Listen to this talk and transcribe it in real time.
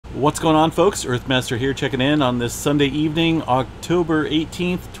What's going on, folks? Earthmaster here, checking in on this Sunday evening, October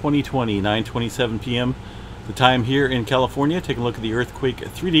 18th, 2020, 9:27 p.m. The time here in California. Taking a look at the earthquake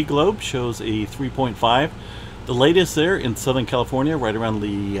 3D globe, shows a 3.5. The latest there in Southern California, right around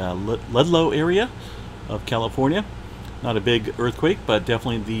the Ludlow area of California. Not a big earthquake, but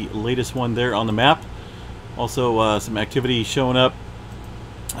definitely the latest one there on the map. Also, some activity showing up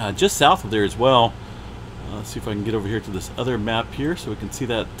just south of there as well. Let's see if I can get over here to this other map here so we can see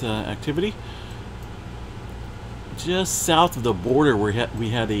that activity. Just south of the border, we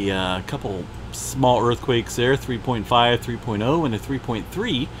had a couple small earthquakes there, 3.5, 3.0, and a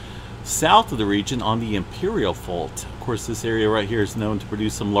 3.3 south of the region on the Imperial Fault. Of course, this area right here is known to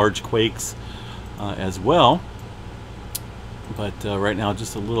produce some large quakes as well. But right now,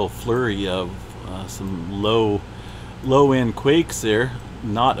 just a little flurry of some low-end quakes there,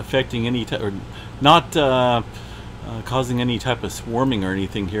 not affecting any or not causing any type of swarming or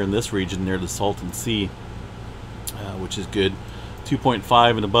anything here in this region near the Salton Sea, which is good.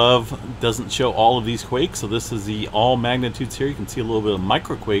 2.5 and above doesn't show all of these quakes, so this is the all magnitudes here. You can see a little bit of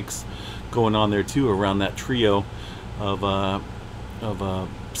microquakes going on there too around that trio of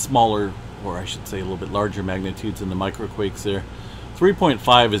smaller, or I should say a little bit larger magnitudes in the microquakes there.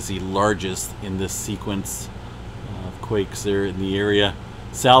 3.5 is the largest in this sequence of quakes there in the area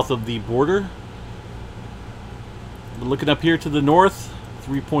south of the border. Looking up here to the north,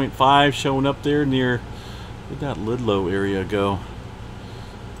 3.5 showing up there near, where'd that Ludlow area go?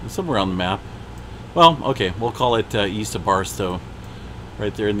 Somewhere on the map. Well, okay, we'll call it east of Barstow.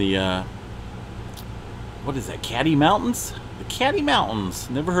 Right there in the, what is that, Caddy Mountains? The Caddy Mountains.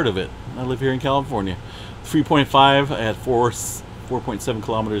 Never heard of it. I live here in California. 3.5 at 4.7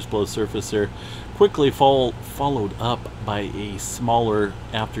 kilometers below surface there. Quickly followed up by a smaller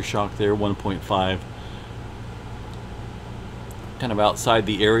aftershock there, 1.5. Kind of outside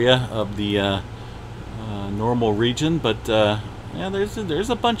the area of the normal region, but yeah, there's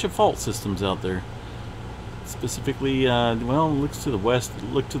a bunch of fault systems out there. Specifically, well, looks to the west,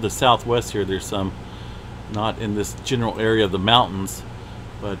 look to the southwest here. There's some, not in this general area of the mountains,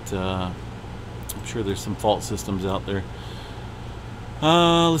 but I'm sure there's some fault systems out there.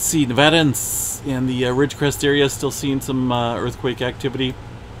 Let's see, Nevada and the Ridgecrest area still seeing some earthquake activity.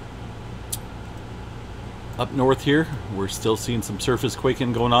 Up north here, we're still seeing some surface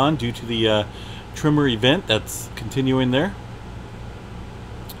quaking going on due to the Tremor event that's continuing there.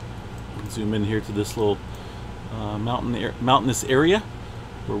 Zoom in here to this little mountainous area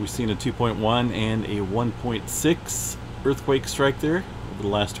where we've seen a 2.1 and a 1.6 earthquake strike there over the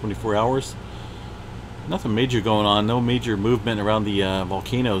last 24 hours. Nothing major going on, no major movement around the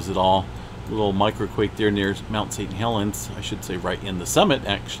volcanoes at all. A little microquake there near Mount St. Helens, I should say right in the summit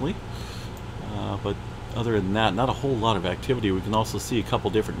actually. But other than that, not a whole lot of activity. We can also see a couple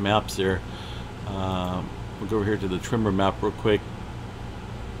different maps there. We'll go over here to the Tremor map real quick.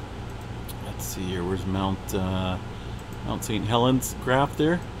 Let's see here, where's Mount St. Helens graph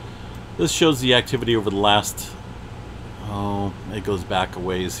there? This shows the activity over the last, oh, it goes back a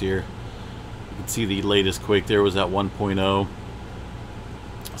ways here. You can see the latest quake there was at 1.0.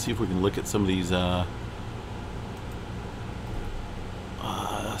 See if we can look at some of these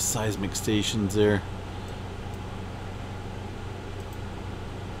seismic stations there.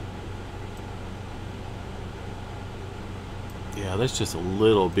 Yeah, that's just a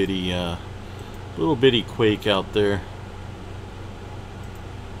little bitty quake out there.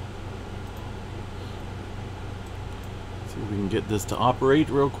 See if we can get this to operate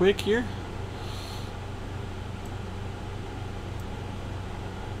real quick here.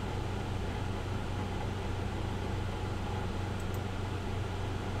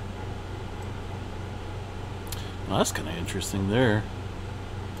 Well, that's kind of interesting there.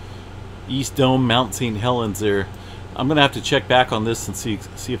 East Dome, Mount St. Helens there. I'm going to have to check back on this and see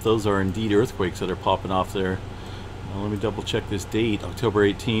if those are indeed earthquakes that are popping off there. Let me double check this date, October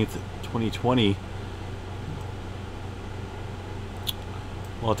 18th, 2020.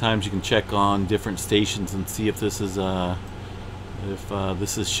 A lot of times you can check on different stations and see if this is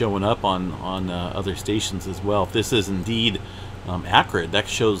showing up on other stations as well. If this is indeed accurate, that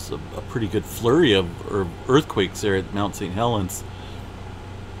shows a pretty good flurry of earthquakes there at Mount St. Helens.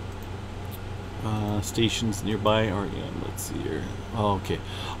 Stations nearby, or yeah, let's see here. Oh, okay,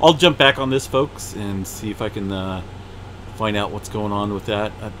 I'll jump back on this, folks, and see if I can find out what's going on with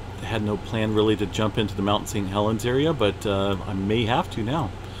that. I had no plan really to jump into the Mount St. Helens area, but I may have to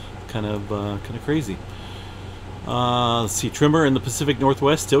now. Kind of crazy. Let's see, tremor in the Pacific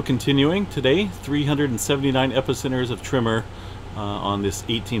Northwest still continuing today. 379 epicenters of tremor on this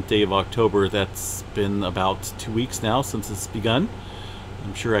 18th day of October. That's been about 2 weeks now since it's begun.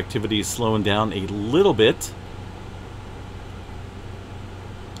 I'm sure activity is slowing down a little bit.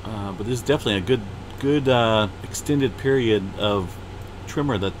 But this is definitely a good extended period of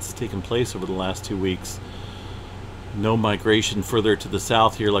tremor that's taken place over the last 2 weeks. No migration further to the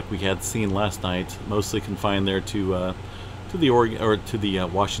south here like we had seen last night. Mostly confined there to the Oregon or to the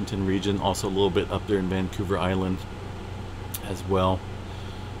Washington region. Also a little bit up there in Vancouver Island as well.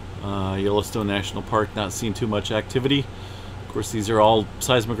 Yellowstone National Park not seeing too much activity. Of course, these are all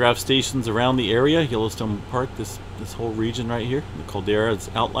seismograph stations around the area. Yellowstone Park, this whole region right here, the caldera is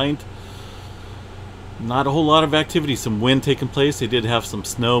outlined. Not a whole lot of activity. Some wind taking place. They did have some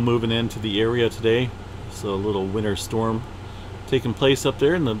snow moving into the area today, so a little winter storm taking place up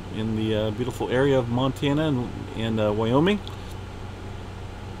there in the beautiful area of Montana and Wyoming.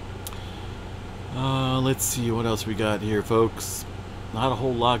 Let's see what else we got here, folks. Not a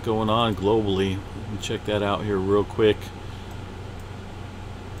whole lot going on globally. Let me check that out here real quick.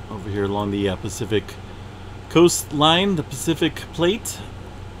 Over here along the Pacific coastline, the Pacific Plate.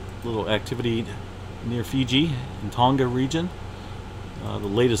 Little activity near Fiji and Tonga region. The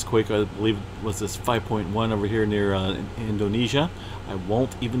latest quake, I believe, was this 5.1 over here near Indonesia. I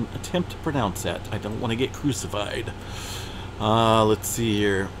won't even attempt to pronounce that. I don't want to get crucified. Let's see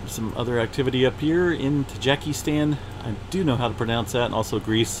here. Some other activity up here in Tajikistan. I do know how to pronounce that. And also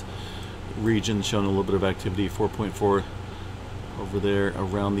Greece region showing a little bit of activity, 4.4 over there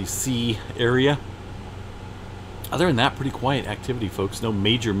around the sea area. Other than that, pretty quiet activity, folks. No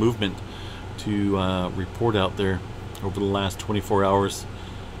major movement to report out there over the last 24 hours.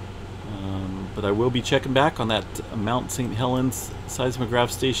 But I will be checking back on that Mount St. Helens seismograph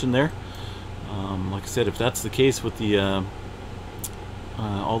station there. Like I said, if that's the case with the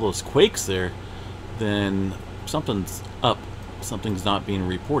all those quakes there, then something's up. Something's not being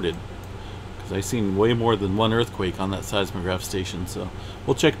reported. Because I've seen way more than one earthquake on that seismograph station. So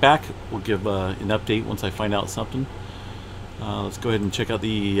we'll check back. We'll give an update once I find out something. Let's go ahead and check out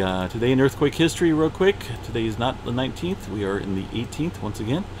the today in earthquake history real quick. Today is not the 19th. We are in the 18th once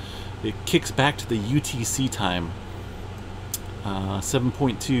again. It kicks back to the UTC time.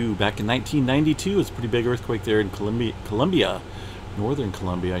 7.2 back in 1992. It's a pretty big earthquake there in Colombia, northern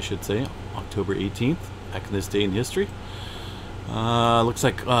Colombia, I should say. October 18th, back in this day in history. Looks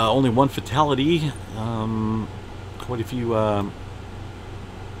like only one fatality. Quite a few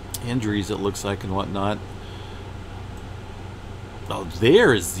injuries, it looks like, and whatnot. Oh,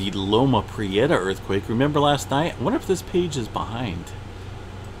 there's the Loma Prieta earthquake. Remember last night? I wonder if this page is behind.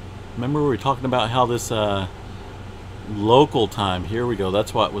 Remember we were talking about how this local time, here we go,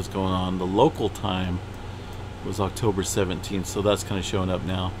 that's what was going on. The local time was October 17th, so that's kind of showing up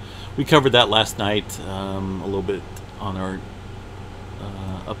now. We covered that last night a little bit on our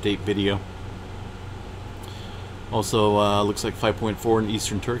update video. Also, looks like 5.4 in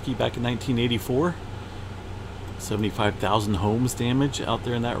eastern Turkey back in 1984. 75,000 homes damaged out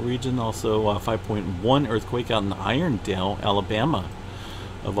there in that region. Also, 5.1 earthquake out in Irondale, Alabama,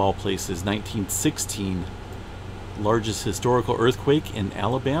 of all places, 1916. Largest historical earthquake in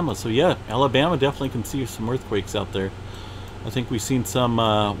Alabama. So yeah, Alabama definitely can see some earthquakes out there. I think we've seen some,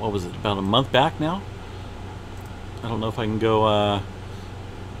 what was it, about a month back now? I don't know if I can go,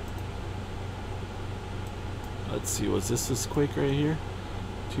 let's see, was this quake right here?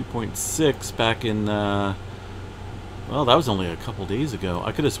 2.6 back in, well, that was only a couple days ago.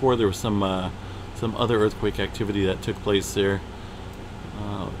 I could have swore there was some other earthquake activity that took place there.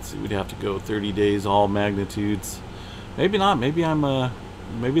 Let's see, we'd have to go 30 days, all magnitudes. Maybe not. Maybe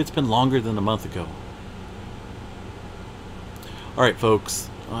maybe it's been longer than a month ago. All right, folks.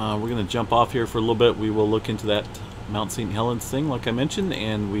 We're going to jump off here for a little bit. We will look into that Mount St. Helens thing, like I mentioned,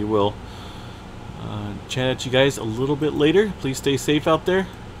 and we will chat at you guys a little bit later. Please stay safe out there.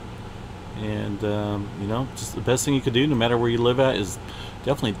 And, you know, just the best thing you could do, no matter where you live at, is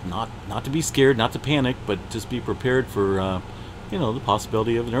definitely not to be scared, not to panic, but just be prepared for, you know, the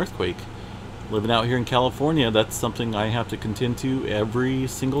possibility of an earthquake. Living out here in California, that's something I have to contend to every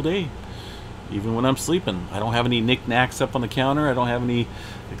single day, even when I'm sleeping. I don't have any knickknacks up on the counter. I don't have any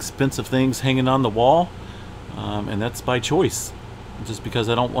expensive things hanging on the wall, and that's by choice, just because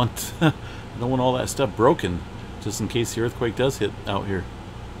I don't want I don't want all that stuff broken, just in case the earthquake does hit out here.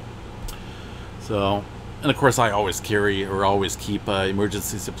 So, and of course, I always carry or always keep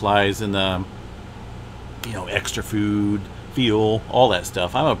emergency supplies and you know, extra food, fuel, all that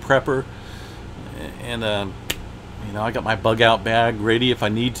stuff. I'm a prepper, and you know, I got my bug out bag ready if I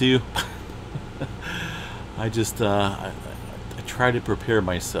need to. I just I try to prepare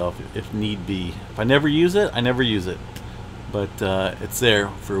myself if need be. If I never use it, I never use it, but it's there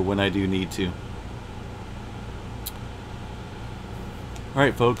for when I do need to. All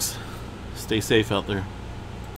right, folks, stay safe out there.